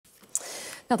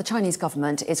Now, the Chinese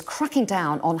government is cracking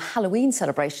down on Halloween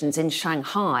celebrations in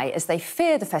Shanghai as they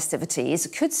fear the festivities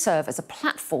could serve as a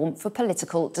platform for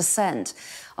political dissent.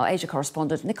 Our Asia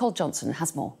correspondent Nicole Johnston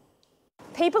has more.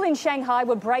 People in Shanghai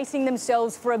were bracing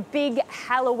themselves for a big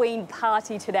Halloween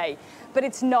party today, but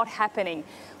it's not happening.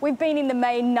 We've been in the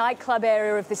main nightclub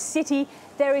area of the city.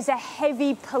 There is a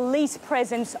heavy police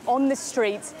presence on the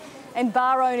streets, and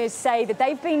bar owners say that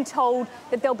they've been told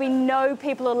that there'll be no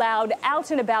people allowed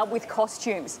out and about with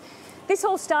costumes. This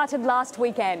all started last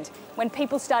weekend when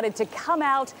people started to come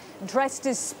out dressed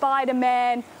as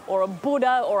Spider-Man or a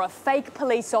Buddha or a fake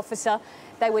police officer.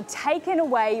 They were taken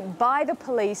away by the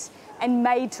police and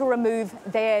made to remove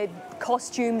their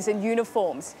costumes and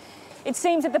uniforms. It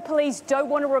seems that the police don't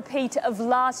want a repeat of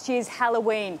last year's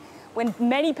Halloween, when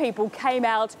many people came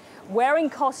out wearing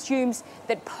costumes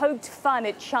that poked fun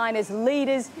at China's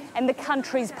leaders and the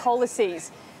country's policies.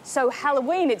 So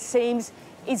Halloween, it seems,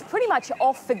 is pretty much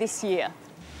off for this year.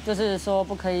 It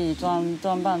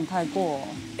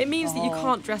means that you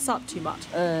can't dress up too much.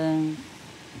 And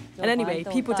anyway,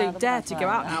 people don't dare to go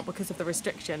out now because of the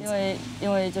restrictions.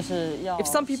 If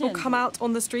some people come out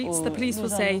on the streets, the police will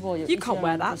say, "You can't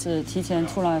wear that. You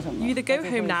either go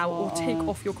home now or take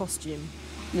off your costume."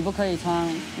 In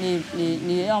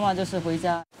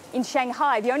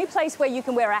Shanghai, the only place where you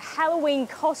can wear a Halloween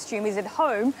costume is at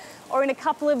home or in a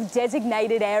couple of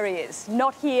designated areas,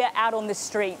 not here out on the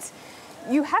streets.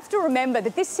 You have to remember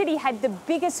that this city had the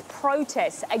biggest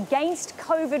protests against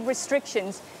COVID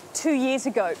restrictions 2 years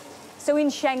ago. So in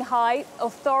Shanghai,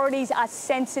 authorities are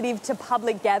sensitive to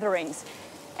public gatherings.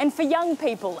 And for young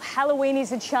people, Halloween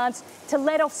is a chance to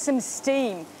let off some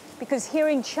steam, because here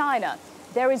in China,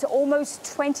 there is almost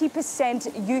 20%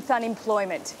 youth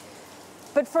unemployment.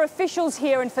 But for officials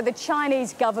here and for the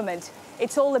Chinese government,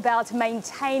 it's all about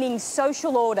maintaining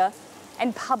social order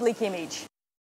and public image.